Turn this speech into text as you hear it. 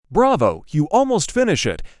Bravo, you almost finish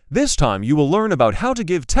it. This time you will learn about how to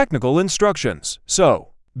give technical instructions. So,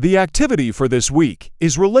 the activity for this week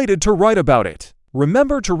is related to write about it.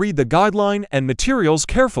 Remember to read the guideline and materials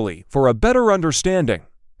carefully for a better understanding.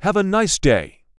 Have a nice day.